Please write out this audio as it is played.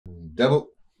Double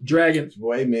Dragon. it's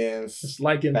boy Amenz. It's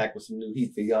liking. Back with some new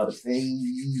heat for y'all to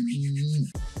see.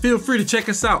 Feel free to check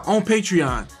us out on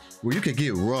Patreon, where you can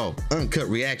get raw, uncut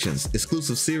reactions,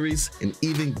 exclusive series, and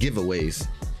even giveaways.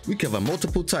 We cover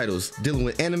multiple titles dealing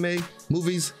with anime,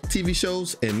 movies, TV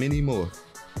shows, and many more.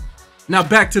 Now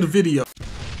back to the video.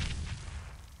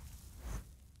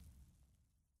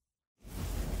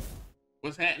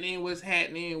 What's happening? What's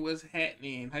happening? What's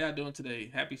happening? How y'all doing today?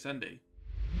 Happy Sunday.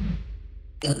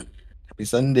 Happy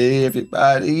Sunday,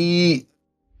 everybody.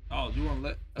 Oh, do you want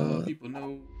to let people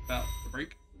know about the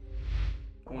break?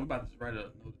 Oh, we about to write a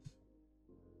notice.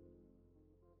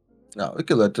 No, we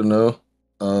could let them know.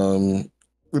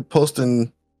 We're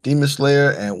posting Demon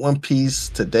Slayer and One Piece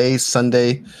today,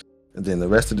 Sunday, and then the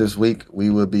rest of this week we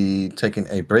will be taking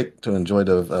a break to enjoy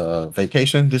the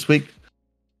vacation this week.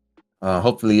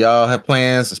 Hopefully y'all have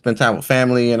plans to spend time with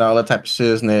family and all that type of shit,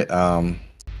 isn't it?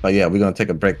 But yeah, we're gonna take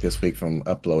a break this week from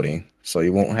uploading, so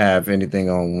you won't have anything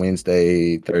on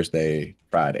Wednesday, Thursday,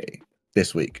 Friday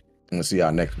this week. And we'll see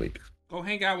y'all next week. Go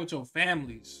hang out with your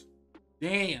families.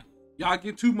 Damn, y'all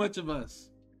get too much of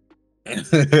us.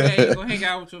 Hey, go hang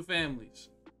out with your families.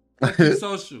 Go be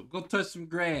social. Go touch some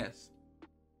grass.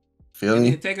 Feel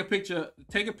me? Take a picture.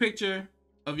 Take a picture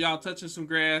of y'all touching some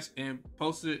grass and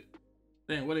post it.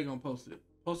 Then where they gonna post it?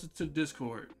 Post it to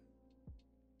Discord.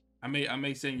 I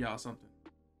may send y'all something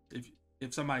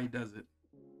if somebody does it.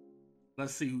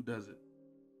 Let's see who does it.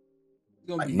 It's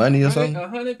gonna like be money or something.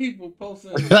 100 people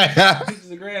posting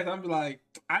pictures of grass. I'm be like,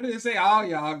 I didn't say all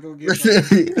y'all go get money.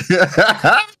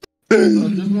 So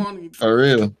just want to for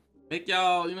real make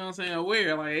y'all, you know what I'm saying,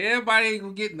 aware. Like everybody ain't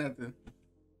gonna get nothing.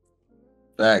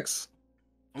 Facts.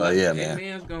 Oh yeah, man.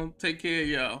 Man's gonna take care of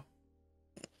y'all.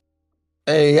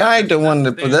 Hey, I ain't the one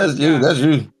to put. That's you. That's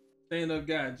you. Stand up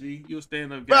guy, G. You a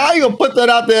stand up guy. Bro, how you gonna put that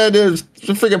out there? Just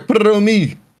freaking put it on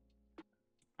me.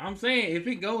 I'm saying if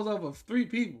it goes over 3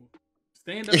 people,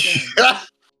 stand up guy.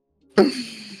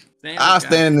 I'll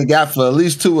stand in the gap for at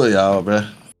least 2 of y'all, bro.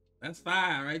 That's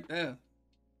 5 right there.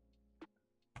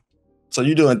 So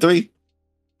you doing 3?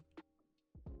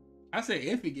 I said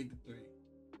if we get to 3.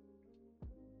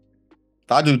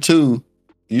 If I do 2,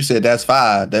 you said that's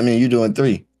 5. That means you doing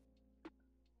 3.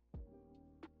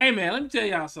 Hey man, let me tell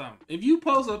y'all something. If you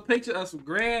post a picture of some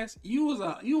grass, you was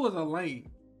a lame.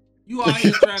 You out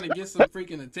here trying to get some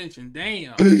freaking attention.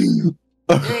 Damn.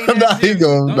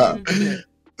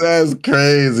 That's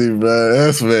crazy, bro.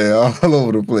 That's man all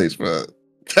over the place, bro.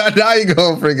 Now you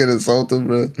gonna freaking insult him,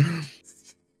 bro.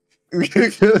 You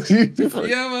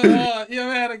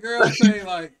ever had a girl say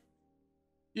like,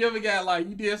 you ever got like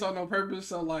you did something on purpose,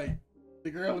 so like the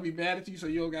girl will be mad at you, so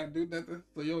you don't gotta do nothing,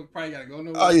 so you probably gotta go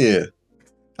nowhere. Oh yeah,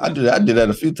 I did that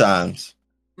a few times.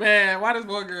 Man, why this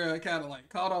one girl kind of like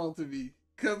caught on to me?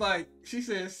 Cause like she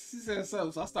said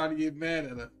something, so I started getting mad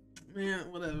at her.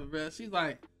 Man, whatever, bro. She's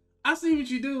like, I see what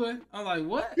you're doing. I'm like,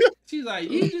 what? She's like,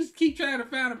 you just keep trying to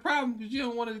find a problem because you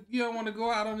don't want to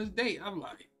go out on this date. I'm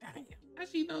like, dang, how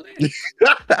she know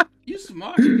that? You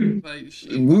smart. Like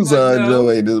shit. Who's like,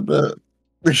 enjoying this, bro?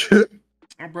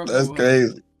 That's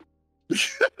crazy.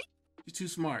 You're too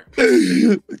smart.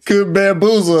 Could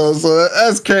bamboozle, so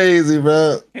that's crazy,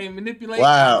 bro. Can't manipulate.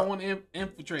 Wow. I don't want to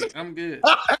infiltrate. I'm good.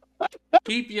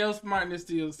 Keep your smartness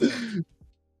to yourself.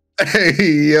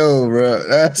 Hey, yo, bro,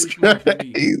 that's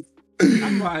crazy.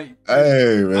 I'm like,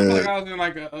 hey, man. I feel like I was in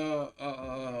like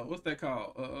a what's that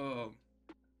called?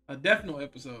 A Death Note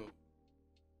episode.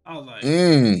 I was like,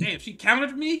 damn, she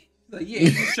countered me. Like, yeah,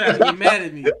 she's trying to get mad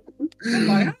at me. I'm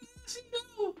like, how does she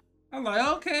know? I'm like,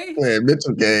 okay. Man,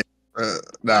 Mitchell game.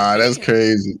 Nah, that's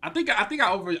crazy. I think I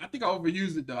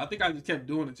overused it though. I think I just kept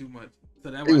doing it too much. So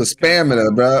that he was spamming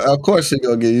her, bro. Of course she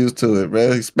gonna get used to it,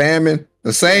 bro. He's spamming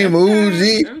the same moves.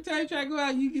 Every time you try to go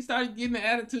out, you can start getting an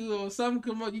attitude or something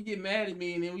come up, you get mad at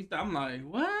me, and then I'm like,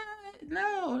 what?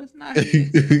 No, it's not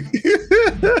it.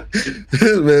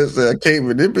 This man said, I can't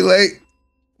manipulate,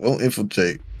 won't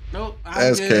infiltrate. Nope.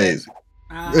 That's crazy.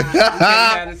 We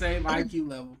have the same IQ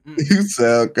level. You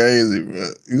sound crazy, bro.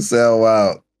 You sound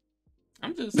wild.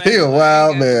 I'm just saying. He a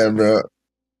wild man, bro.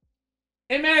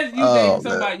 Imagine you dating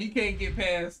somebody you can't get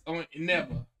past on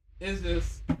never. It's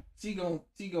just she gon'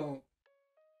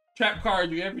 trap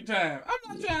card you every time.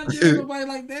 I'm not trying to deal with nobody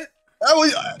like that. That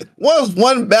was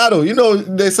one battle. You know,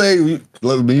 they say,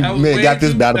 look, you man got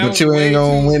this battle, but you ain't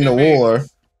gonna win the war.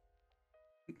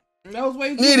 That was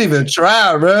way too You didn't even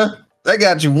try, bro. They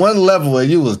got you one level and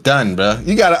you was done, bro.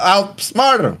 You gotta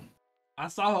outsmart them. I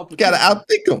saw her potential. You gotta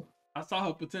outthink them. I saw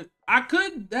her potential. I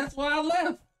couldn't. That's why I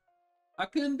left. I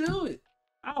couldn't do it.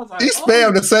 I was like, he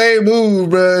spammed the same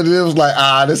move, bro. And it was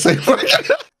like, this ain't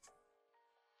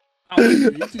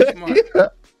you too smart.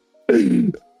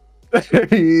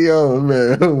 Yo,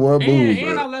 man, what move, And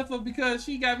I man? left her because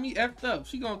she got me effed up.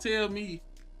 She gonna tell me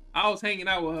I was hanging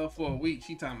out with her for a week.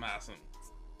 She talking about something.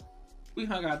 We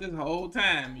hung out this whole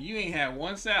time. You ain't had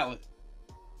one salad.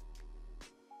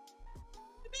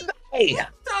 Hey. What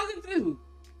you talking to?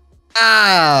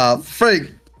 Ah,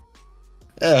 freak.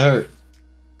 That hurt.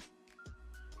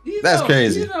 That's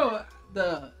crazy. You know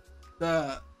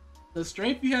the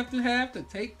strength you have to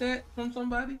take that from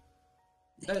somebody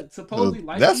that supposedly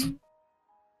likes you.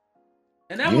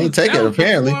 And that was take it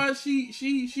apparently. Before she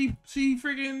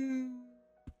freaking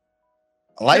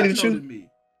lighted you. Me.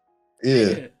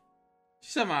 Yeah.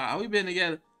 Somehow we been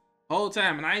together the whole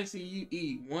time, and I ain't see you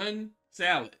eat one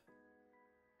salad.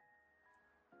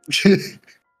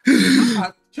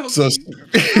 I'll choke you. I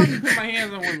don't even put my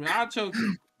hands on women. I'll choke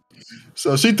you.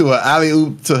 So she threw an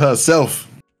alley-oop to herself.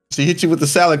 She hit you with the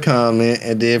salad comment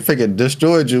and then freaking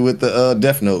destroyed you with the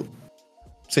Death Note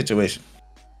situation.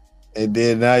 And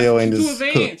then now your end is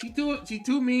cooked. She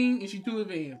too mean and she too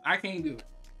advanced. I can't do it.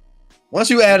 Once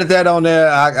you added that on there,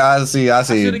 I see.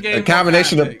 A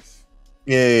combination of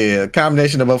a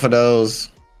combination of both of those.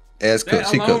 As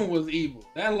cooked, that alone was evil.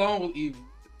 That alone was evil.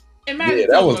 Imagine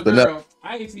that was the girl,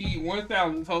 I ain't see eat one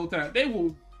salad this whole time. They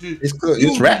will just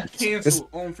it's wrapped. Canceled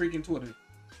on freaking Twitter.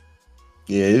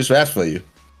 Yeah, it's wrapped for you.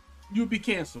 You'll be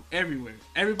canceled everywhere.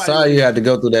 Everybody. Sorry you had to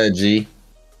go through that, G.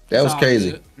 That was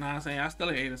crazy. Nah, I'm saying I still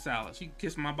ate a salad. She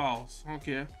kissed my balls. I don't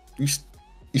care. You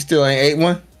still ain't ate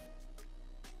one?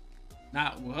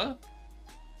 Not what?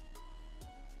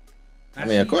 I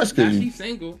mean, of course, because she's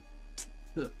single.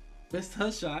 Missed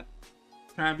her shot.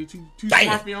 Trying to be too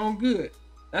smart for your own good.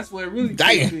 That's what it really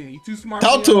is. You too smart.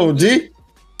 Talk to him, G.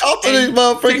 Talk to these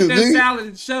motherfuckers, G. Take that G. salad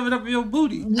and shove it up in your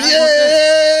booty.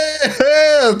 Yeah,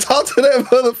 talk to that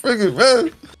motherfucker,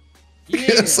 man. Yeah.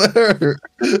 Yes, sir.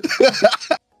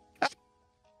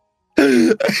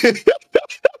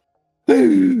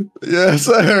 Yes,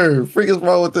 sir. Freak is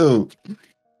wrong with you.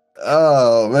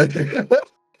 Oh man.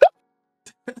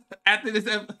 After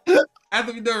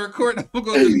we done recording, I'm gonna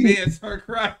go to bed and start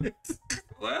crying.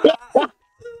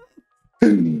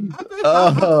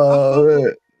 Oh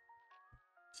man.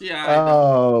 Yeah.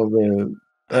 Oh man.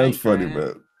 That's funny,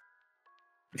 man.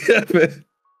 Yeah, man.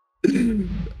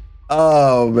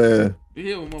 Oh man.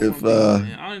 If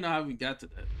man. I don't even know how we got to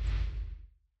that.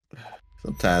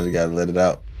 Sometimes you gotta let it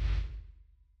out.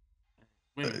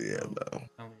 Yeah, no.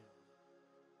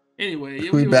 Anyway,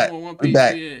 yeah, we back. One we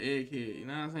back. Egghead, you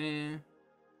know what I'm saying?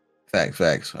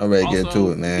 Facts. I'm ready to get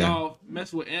to it, man. Y'all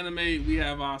mess with anime. We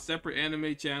have our separate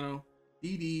anime channel.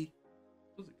 What's it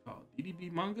called?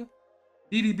 DDB Manga?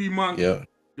 DDB Manga. Yep.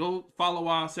 Go follow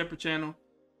our separate channel.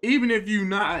 Even if you're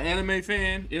not an anime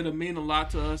fan, it'll mean a lot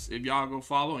to us if y'all go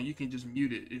follow, and you can just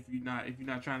mute it if you're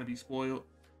not trying to be spoiled.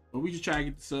 But we just try to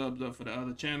get the subs up for the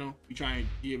other channel. We try and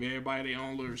give everybody their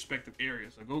own little respective area.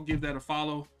 So go give that a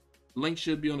follow. Link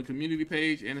should be on the community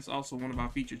page, and it's also one of our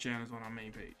featured channels on our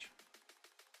main page.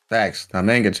 Facts. Our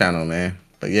manga channel, man.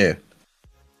 But yeah,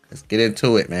 let's get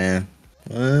into it, man.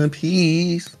 One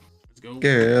Piece. Let's go,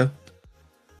 girl.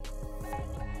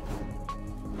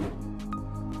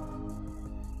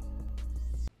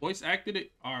 Voice acted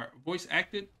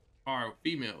are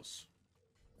females.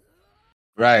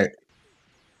 Right.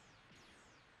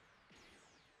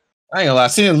 I ain't gonna lie,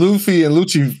 seeing Luffy and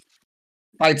Lucci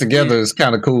fight together is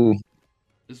kind of cool.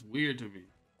 It's weird to me.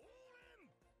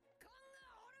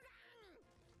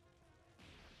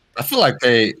 I feel like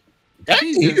he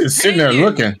is sitting there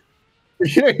looking.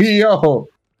 Yo.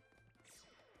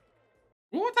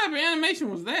 What type of animation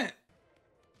was that?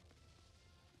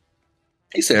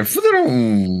 He said,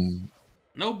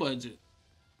 no budget.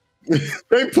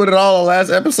 They put it all on last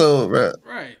episode, bro.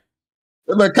 Right.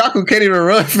 But Kaku can't even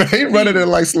run, man. He running in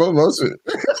like slow motion.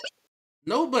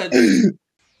 No budget.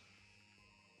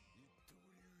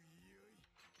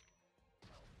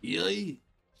 Yay.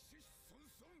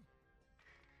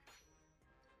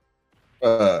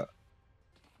 That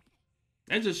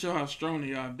just show how strong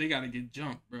they are. They gotta get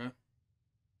jumped, bro.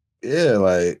 Yeah,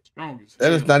 like strongest.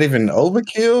 That is not even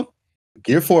overkill.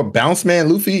 Gear 4 Bounce Man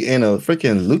Luffy in a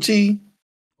freaking Lucci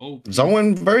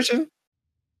Zoan version.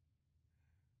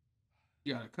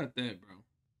 You gotta cut that,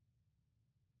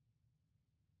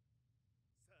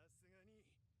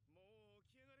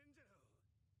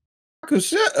 bro.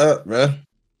 Shut up, bro.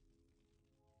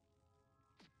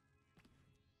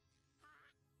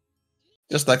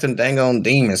 Just like them dang on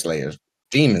demon slayers.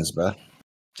 Demons, bro.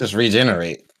 Just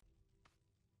regenerate.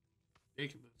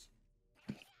 Ridiculous.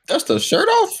 That's the shirt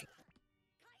off?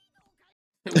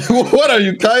 What are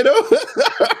you, Kaido?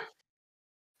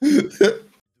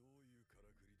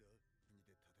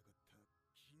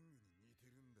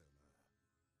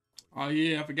 Oh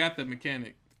yeah, I forgot that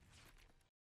mechanic.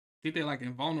 Think they like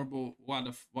invulnerable while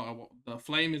the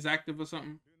flame is active or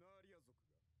something?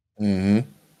 Mm-hmm.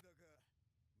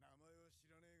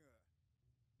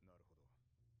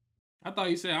 I thought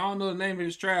you said I don't know the name of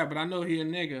his tribe, but I know he a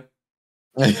nigga.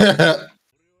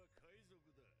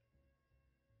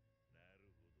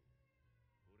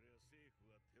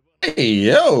 Hey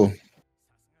yo.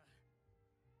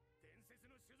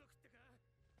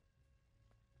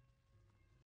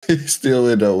 He still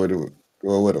in there with him.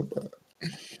 Going with him, bro.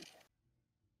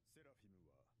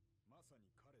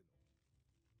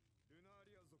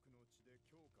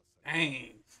 Dang.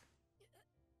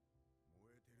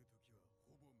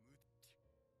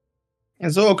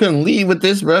 And Zoro couldn't leave with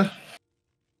this, bro.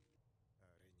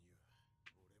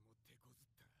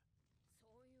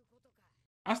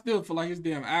 I still feel like his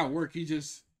damn outwork.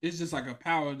 It's just like a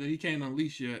power that he can't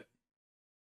unleash yet.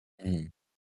 Mm.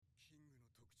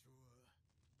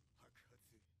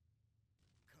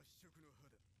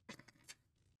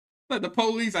 Let the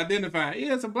police identify.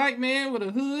 Yeah, it's a black man with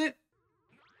a hood.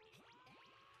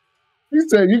 He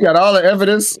said you got all the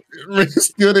evidence.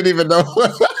 Still didn't even know.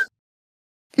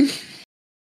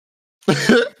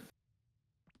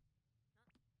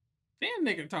 Damn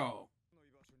nigga tall.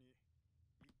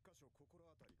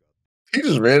 He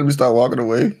just randomly started walking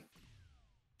away.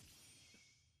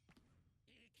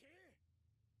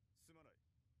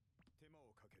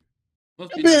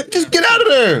 Man, just get out of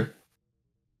there.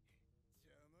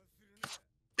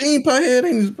 He ain't put head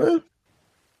in his bro.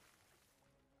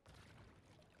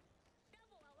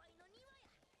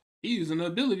 He using the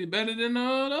ability better than the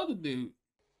other dude.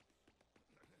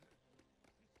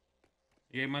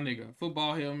 Yeah, my nigga,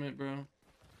 football helmet, bro.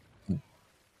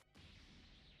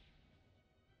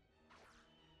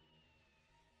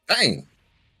 Dang.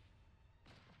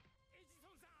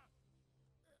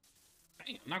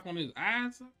 Damn, knock on his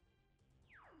eyes.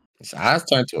 His eyes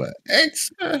turned to an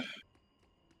X.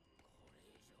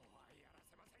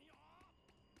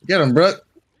 Get him, bro.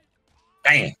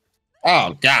 Dang.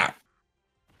 Oh, God.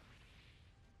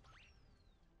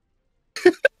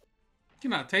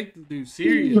 Cannot take this dude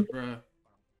serious, bro.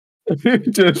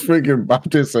 Just freaking about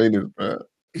to say this, bro.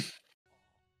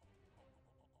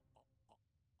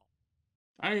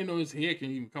 I didn't know his head can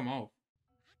even come off.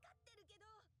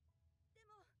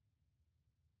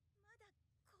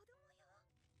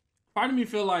 Part of me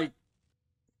feel like,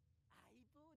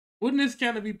 wouldn't this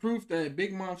kind of be proof that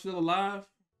Big Mom's still alive?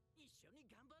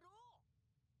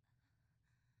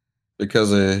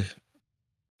 Because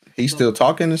he's still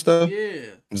talking and stuff. Yeah.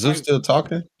 Zeus Like, still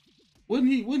talking.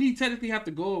 Wouldn't he technically have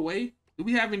to go away? Do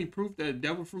we have any proof that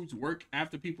devil fruits work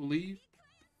after people leave?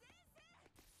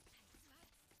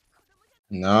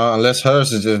 No, unless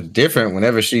hers is just different.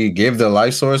 Whenever she give the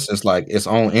life source, it's like its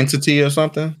own entity or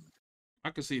something. I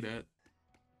could see that.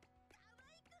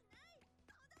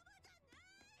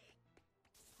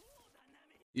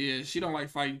 Yeah, she don't like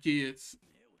fighting kids.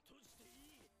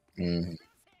 Mm.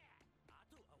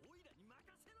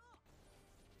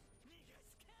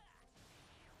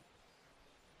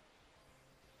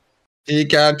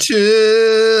 Pikachu!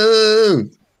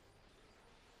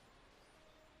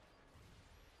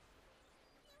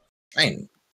 Dang,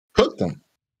 hooked him.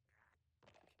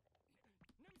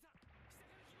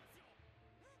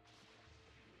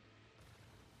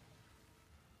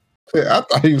 I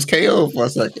thought he was KO for a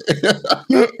second.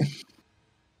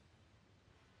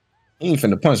 He ain't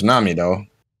finna punch Nami though.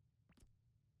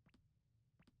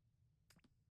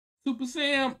 Super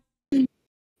Sam.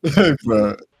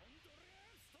 Bro.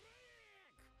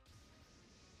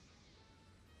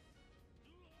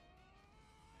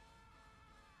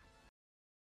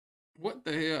 What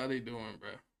the hell are they doing, bro?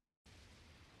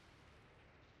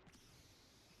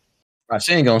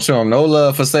 She ain't gonna show him no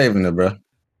love for saving her, bro.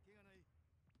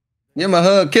 Give him a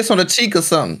hug, kiss on the cheek or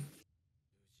something.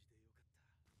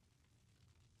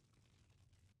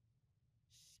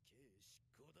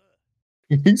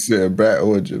 He said brat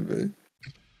origin, man.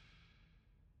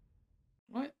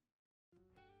 What?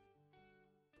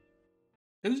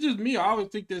 Is it just me? I always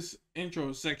think this intro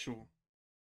is sexual.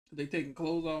 Are they taking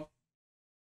clothes off?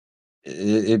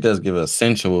 It does give a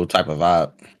sensual type of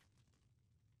vibe.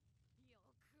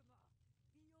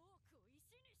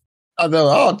 Oh, they're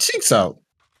all cheeks out.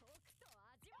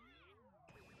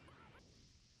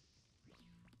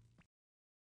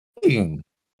 Damn.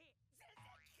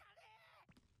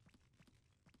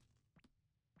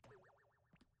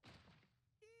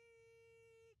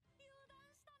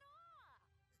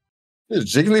 Is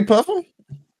Jigglypuff him?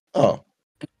 Oh.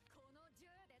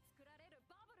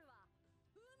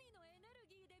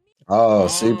 Oh,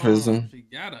 sea prism. She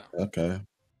got him. Okay.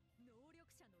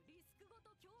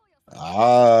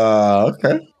 Ah,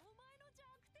 okay.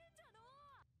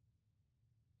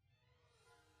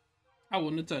 I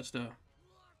wouldn't have touched her.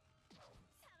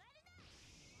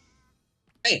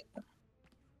 Hey.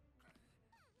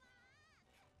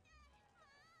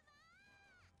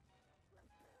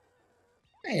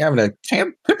 Hey, having a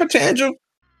temper tantrum.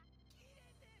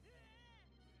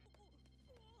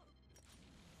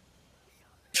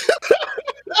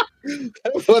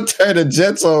 What turn the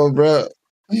Jets on, bro?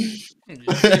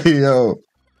 Yo.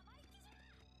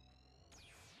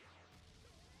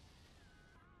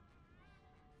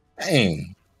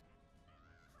 Dang.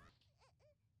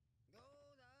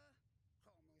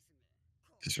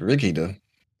 It's Ricky though.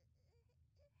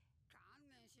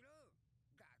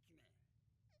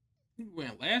 You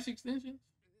went last extension?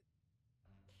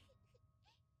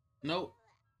 Nope.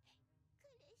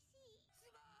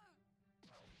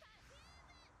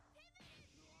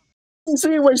 So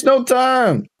you waste no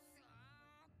time.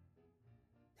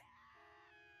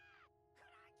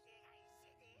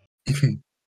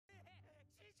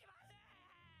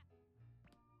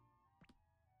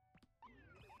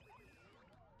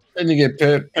 Then you get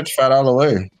petrified all the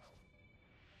way.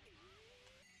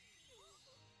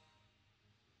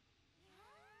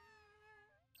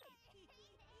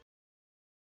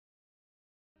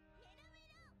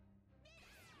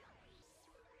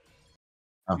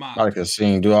 I probably could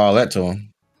see him do all that to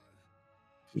him.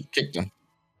 He kicked him.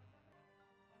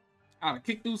 I'd have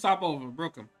kicked Usopp over,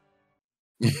 broke him.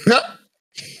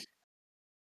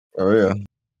 Oh yeah.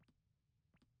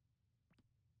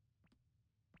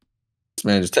 This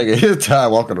man just taking his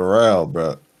time walking around,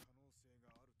 bro.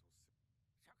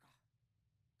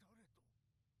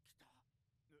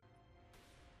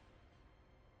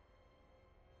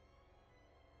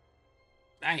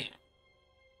 Damn.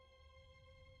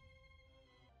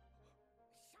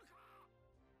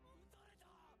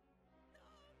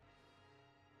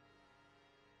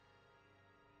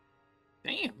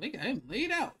 Damn, they got him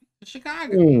laid out in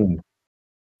Chicago.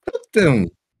 Put them.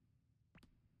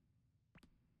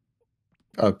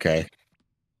 Okay.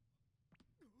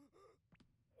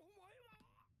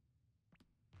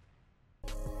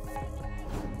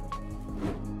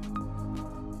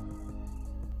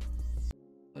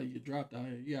 Oh, you dropped out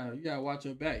here. You gotta watch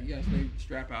your back. You gotta stay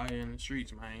strapped out here in the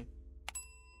streets, man.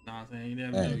 Know what I'm saying? You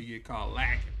never know you get caught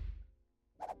lacking.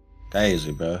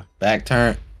 Crazy, bro. Back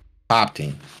turn, pop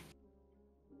team.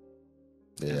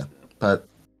 Yeah, but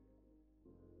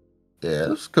yeah, it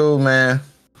was cool, man.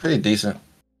 Pretty decent.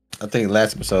 I think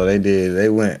last episode they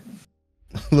went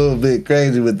a little bit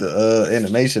crazy with the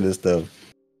animation and stuff.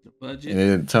 The budget.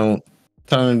 And it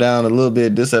toned down a little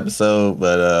bit this episode,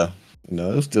 but you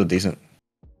know, it was still decent.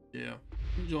 Yeah,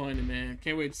 enjoying it, man.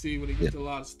 Can't wait to see when it gets to a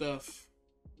lot of stuff.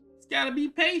 It's gotta be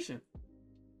patient.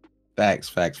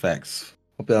 Facts.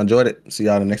 Hope y'all enjoyed it. See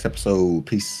y'all in the next episode.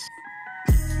 Peace.